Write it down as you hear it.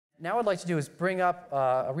now what I'd like to do is bring up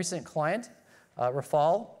a recent client,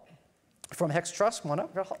 Rafal from Hex Trust. Come on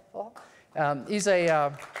up, Rafal. He's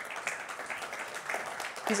a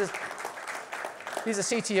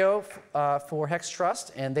CTO for Hex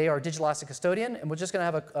Trust, and they are digital asset custodian. And we're just going to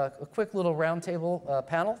have a quick little roundtable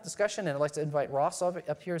panel discussion, and I'd like to invite Ross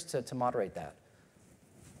up here to moderate that.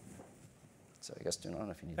 So I guess, I don't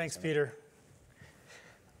know if you need. Thanks, Peter.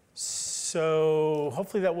 So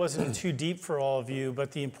hopefully that wasn't too deep for all of you,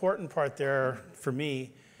 but the important part there for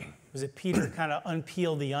me was that Peter kind of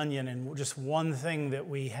unpeeled the onion and just one thing that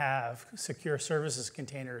we have, secure services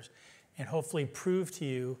containers, and hopefully prove to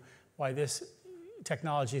you why this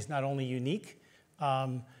technology is not only unique,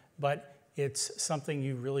 but it's something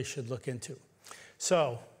you really should look into.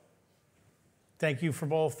 So thank you for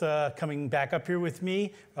both coming back up here with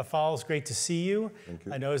me. Rafal, it's great to see you. Thank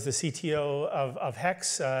you. I know as the CTO of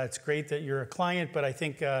Hex, it's great that you're a client, but I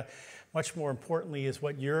think much more importantly is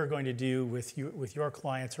what you're going to do with your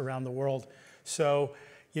clients around the world. So,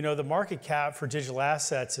 you know, the market cap for digital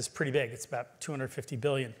assets is pretty big. It's about 250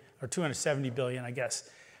 billion, or 270 billion, I guess.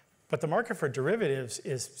 But the market for derivatives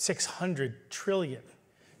is 600 trillion.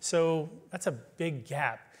 So that's a big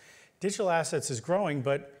gap. Digital assets is growing,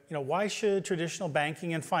 but you know, why should traditional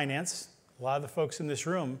banking and finance, a lot of the folks in this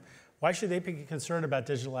room, why should they be concerned about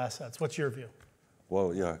digital assets? What's your view?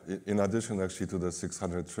 Well, yeah, in addition actually to the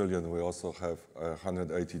 600 trillion, we also have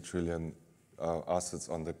 180 trillion assets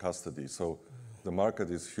under custody. So the market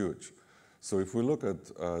is huge. So if we look at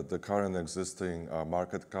the current existing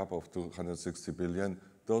market cap of 260 billion,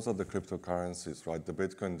 those are the cryptocurrencies, right? The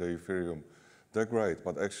Bitcoin, the Ethereum, they're great,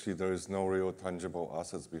 but actually there is no real tangible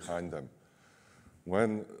assets behind them.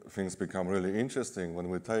 When things become really interesting, when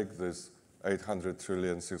we take this 800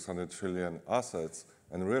 trillion, 600 trillion assets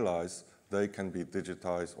and realize they can be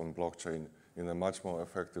digitized on blockchain in a much more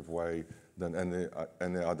effective way than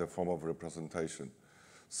any other form of representation.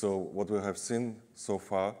 So what we have seen so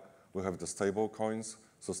far, we have the stable coins.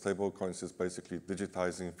 So stable coins is basically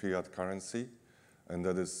digitizing fiat currency, and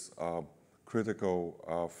that is a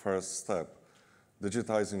critical first step.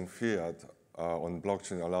 Digitizing fiat on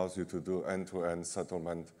blockchain allows you to do end-to-end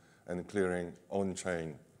settlement and clearing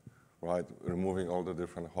on-chain, right? Removing all the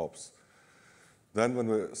different hops. Then when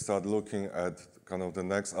we start looking at kind of the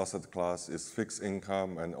next asset class is fixed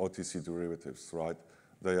income and OTC derivatives, right?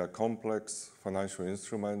 They are complex financial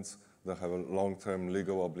instruments that have long-term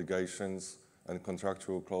legal obligations and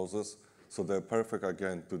contractual clauses. So they're perfect,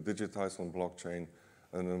 again, to digitize on blockchain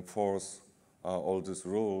and enforce all these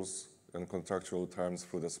rules and contractual terms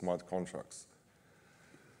through the smart contracts.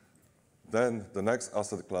 Then the next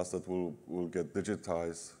asset class that will get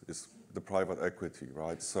digitized is the private equity,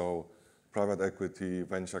 right? So private equity,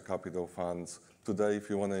 venture capital funds. Today, if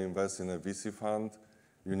you want to invest in a VC fund,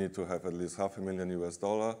 you need to have at least $500,000 US,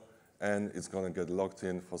 and it's going to get locked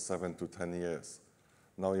in for 7 to 10 years.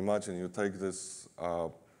 Now imagine you take this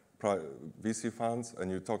VC funds and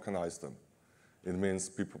you tokenize them. It means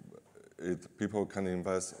people can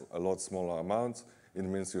invest a lot smaller amounts. It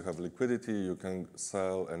means you have liquidity, you can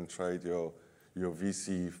sell and trade your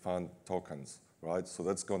VC fund tokens, right? So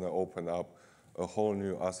that's going to open up a whole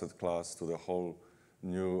new asset class to the whole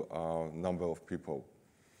new number of people,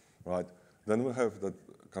 right? Then we have the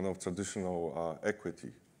kind of traditional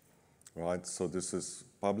equity, right? So this is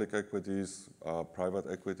public equities, private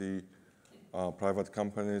equity, private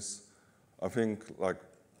companies. I think like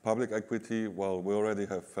public equity, well, we already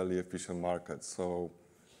have fairly efficient markets, so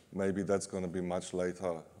maybe that's going to be much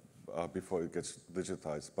later before it gets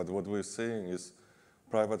digitized. But what we're seeing is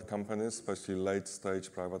private companies, especially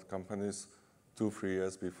late-stage private companies, 2-3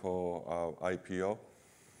 years before IPO,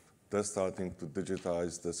 they're starting to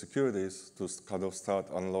digitize the securities to kind of start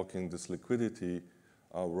unlocking this liquidity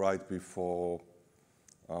right before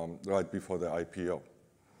the IPO.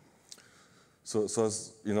 So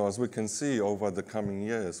as, you know, as we can see over the coming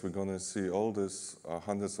years, we're going to see all these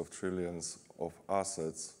hundreds of trillions of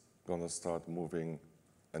assets going to start moving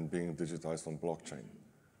and being digitized on blockchain.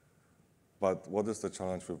 But what is the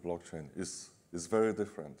challenge with blockchain? It's very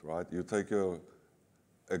different, right? You take your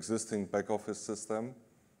existing back office system,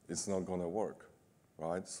 it's not going to work,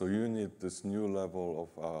 right? So you need this new level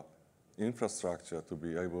of infrastructure to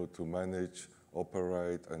be able to manage,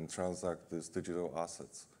 operate, and transact these digital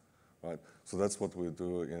assets, right? So that's what we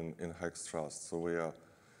do in Hex Trust. So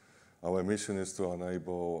our mission is to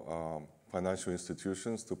enable financial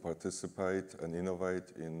institutions to participate and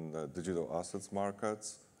innovate in the digital assets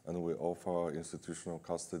markets, and we offer institutional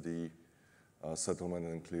custody, settlement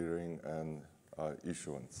and clearing, and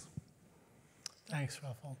issuance. Thanks,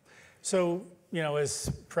 Rafal. So, you know, as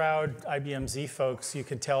proud IBM Z folks, you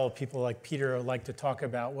can tell people like Peter like to talk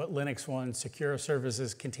about what LinuxONE secure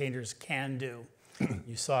services containers can do.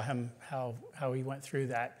 You saw him, how he went through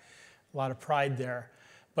that. A lot of pride there.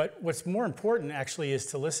 But what's more important, actually, is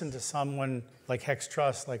to listen to someone like Hex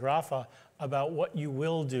Trust, like Rafa, about what you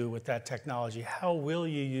will do with that technology. How will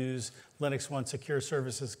you use LinuxONE secure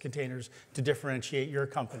services containers to differentiate your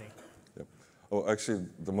company? Yep. Oh, actually,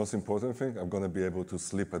 the most important thing, I'm going to be able to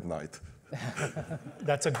sleep at night.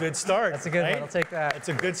 That's a good start. That's a good right? one. I'll take that. It's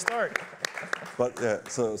a good start. But yeah,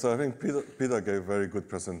 so I think Peter gave a very good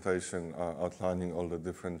presentation outlining all the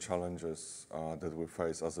different challenges that we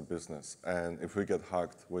face as a business. And if we get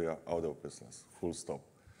hacked, we are out of business, full stop.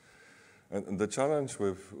 And the challenge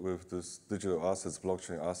with this digital assets,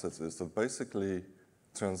 blockchain assets, is that basically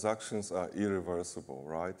transactions are irreversible,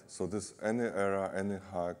 right? So this any error, any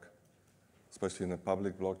hack, especially in a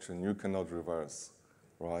public blockchain, you cannot reverse,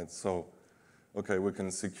 right? So, okay, we can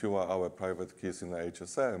secure our private keys in the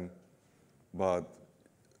HSM, but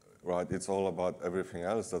right, it's all about everything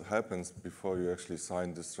else that happens before you actually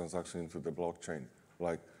sign this transaction into the blockchain.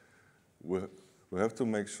 Like, we have to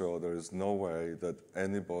make sure there is no way that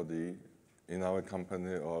anybody in our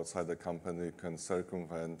company or outside the company can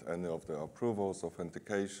circumvent any of the approvals,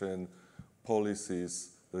 authentication,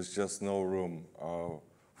 policies. There's just no room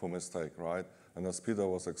for mistake, right? And as Peter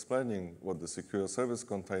was explaining, what the secure service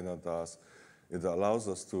container does, it allows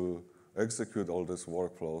us to execute all these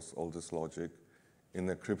workflows, all this logic, in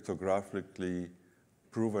a cryptographically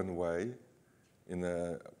proven way, in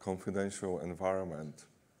a confidential environment,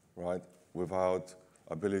 right? Without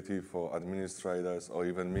ability for administrators or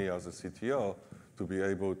even me as a CTO to be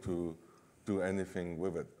able to do anything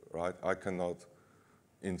with it, right? I cannot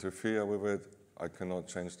interfere with it. I cannot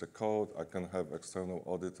change the code. I can have external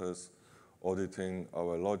auditors auditing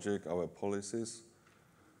our logic, our policies,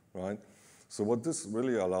 right? So what this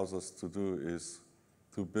really allows us to do is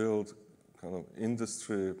to build kind of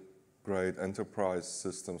industry-grade enterprise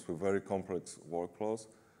systems with very complex workflows,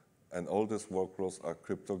 and all these workflows are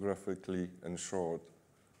cryptographically ensured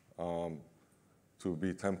to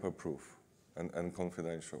be tamper-proof and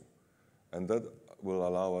confidential. And that will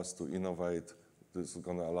allow us to innovate. This is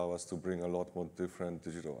going to allow us to bring a lot more different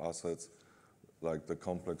digital assets, like the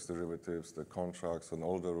complex derivatives, the contracts, and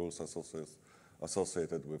all the rules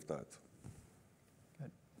associated with that.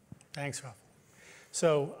 Good. Thanks, Ralph.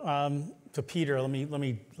 So, to Peter, let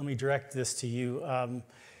me direct this to you. You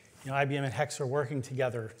know, IBM and Hex are working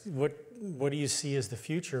together. What do you see as the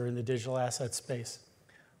future in the digital asset space?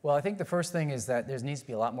 Well, I think the first thing is that there needs to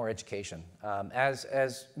be a lot more education.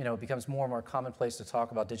 As you know, it becomes more and more commonplace to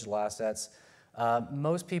talk about digital assets,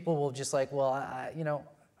 most people will just like, well, you know,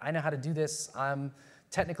 I know how to do this. I'm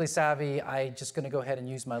technically savvy. I'm just going to go ahead and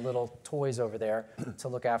use my little toys over there to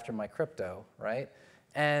look after my crypto, right?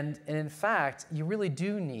 And in fact, you really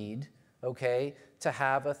do need, okay, to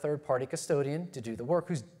have a third-party custodian to do the work,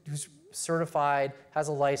 who's certified, has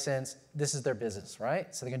a license. This is their business,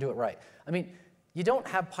 right? So they can do it right. I mean, you don't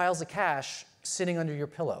have piles of cash sitting under your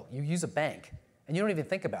pillow. You use a bank, and you don't even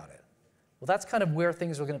think about it. Well, that's kind of where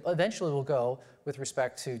things are going to eventually will go with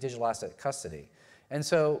respect to digital asset custody. And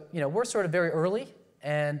so, you know, we're sort of very early,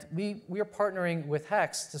 and we are partnering with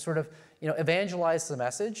Hex to sort of, you know, evangelize the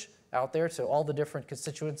message out there to all the different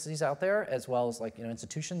constituencies out there, as well as like, you know,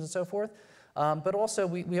 institutions and so forth. But also,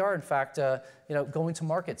 we are in fact, you know, going to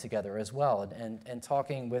market together as well, and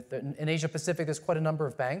talking with. In Asia Pacific, there's quite a number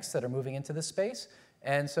of banks that are moving into this space,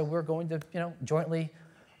 and so we're going to, you know, jointly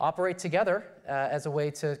operate together as a way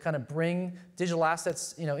to kind of bring digital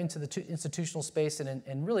assets, you know, into the institutional space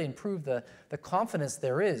and really improve the confidence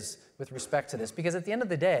there is with respect to this. Because at the end of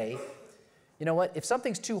the day, you know what? If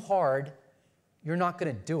something's too hard, you're not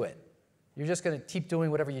going to do it. You're just going to keep doing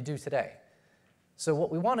whatever you do today. So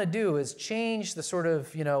what we want to do is change the sort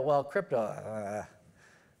of, you know, well, crypto,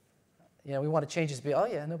 you know, we want to change it to be, oh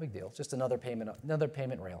yeah, no big deal, just another payment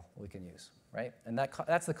rail we can use, right? And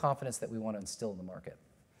that's the confidence that we want to instill in the market.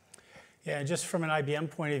 Yeah, and just from an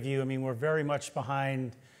IBM point of view, I mean, we're very much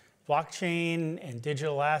behind blockchain and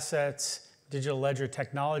digital assets, digital ledger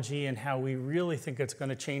technology, and how we really think it's going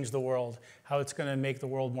to change the world, how it's going to make the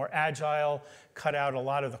world more agile, cut out a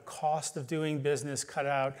lot of the cost of doing business, cut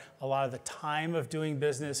out a lot of the time of doing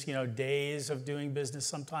business, you know, days of doing business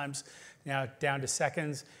sometimes, now down to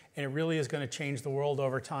seconds, and it really is going to change the world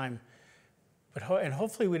over time. And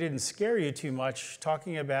hopefully we didn't scare you too much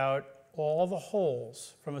talking about all the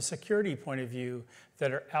holes from a security point of view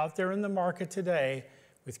that are out there in the market today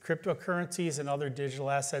with cryptocurrencies and other digital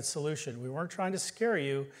asset solutions. We weren't trying to scare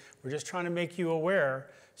you. We're just trying to make you aware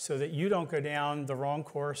so that you don't go down the wrong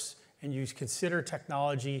course and you consider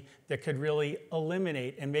technology that could really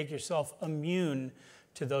eliminate and make yourself immune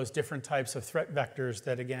to those different types of threat vectors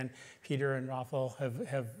that, again, Peter and Rafal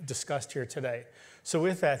have discussed here today. So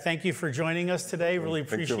with that, thank you for joining us today. Really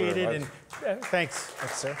appreciate it. And thanks.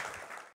 Thanks, sir.